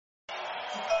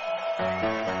Kig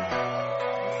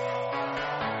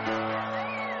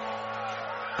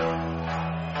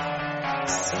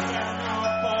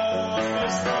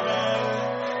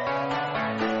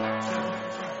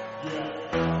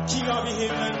op i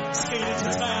himlen, skridt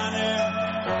til træerne.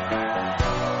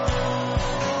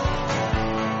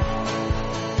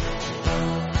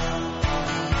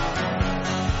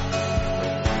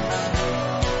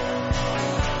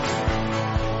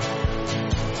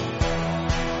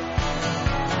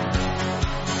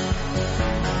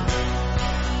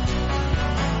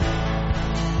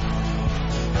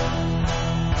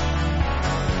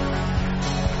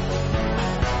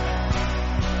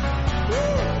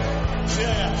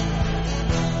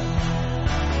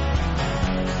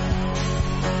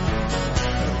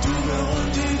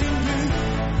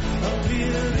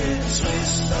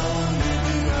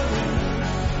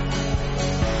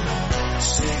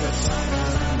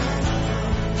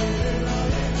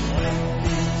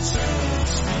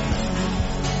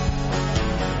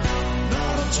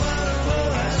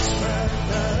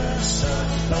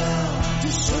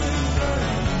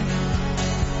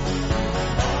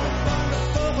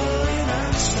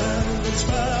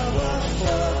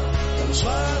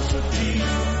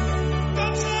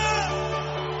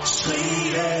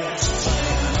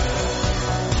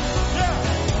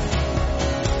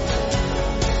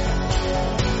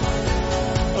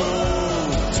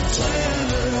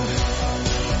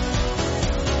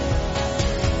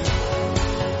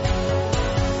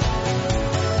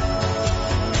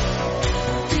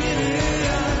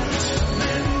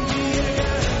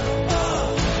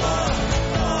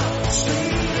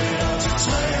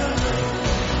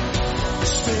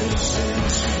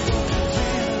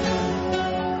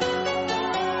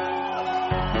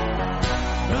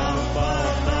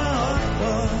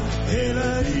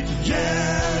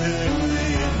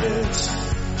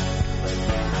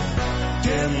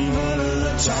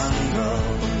 Tanker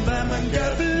om hvad man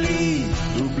kan blive.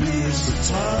 Du bliver så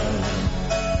træt.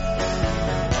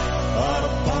 Og du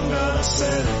bunker dig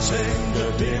selv og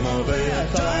tænker, det må være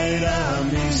dig, der har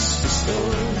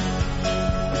misforstået.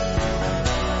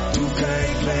 Du kan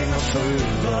ikke længere føle,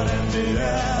 hvordan det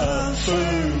er at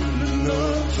føle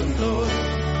noget for noget.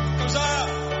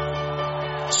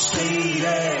 Skrig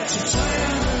af til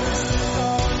træerne.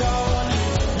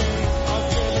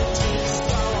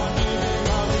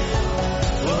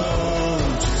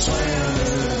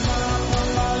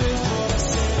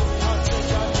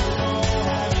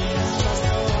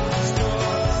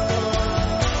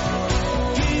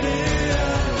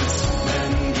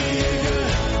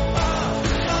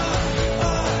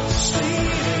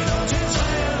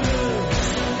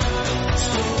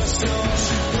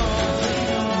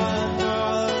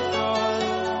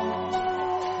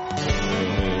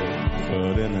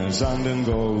 Sang den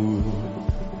går ud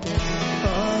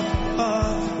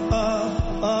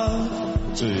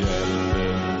til alle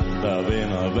der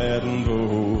vender verden på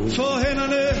hovedet. Få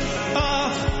hænderne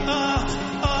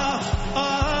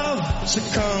op, så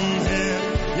kom her.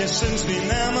 Jeg synes vi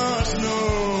nærmer os nu.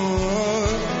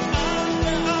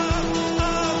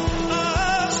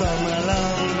 Som er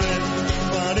langt væk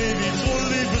fra det vi troede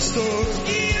vi forstod.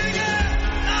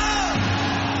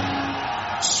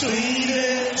 Skrig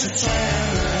det til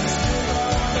træerne.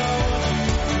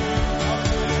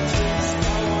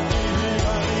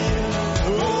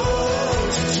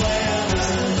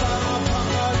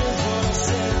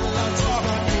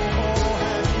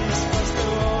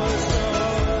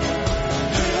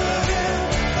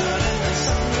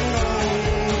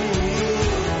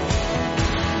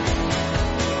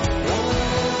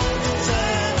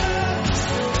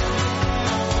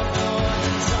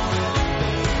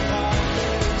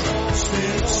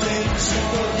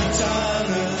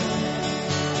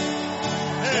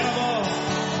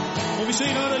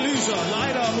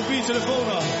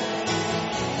 Mobiltelefoner.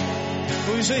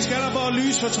 Må vi se, skal der bare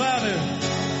lys for træerne?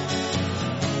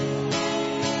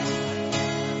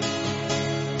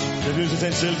 Jeg vil tage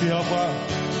en selfie herfra.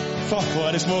 Fuck, hvor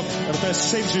er det smukt. Er du bare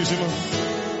sindssygt, Simon?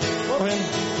 Hvor er du hen?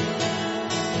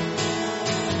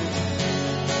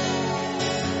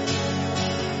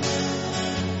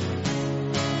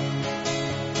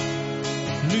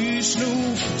 Lys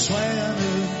nu for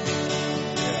træerne.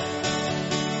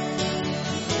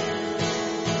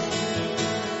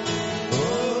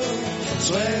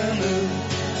 Træerne.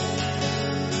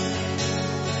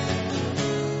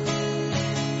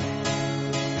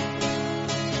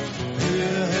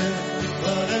 Hør her,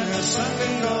 hvordan her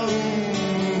sangen går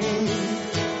ud.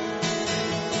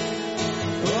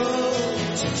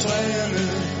 Til træerne.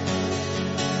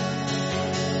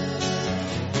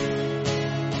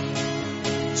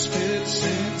 Spil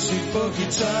sindssygt på guitar.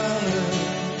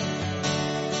 tørne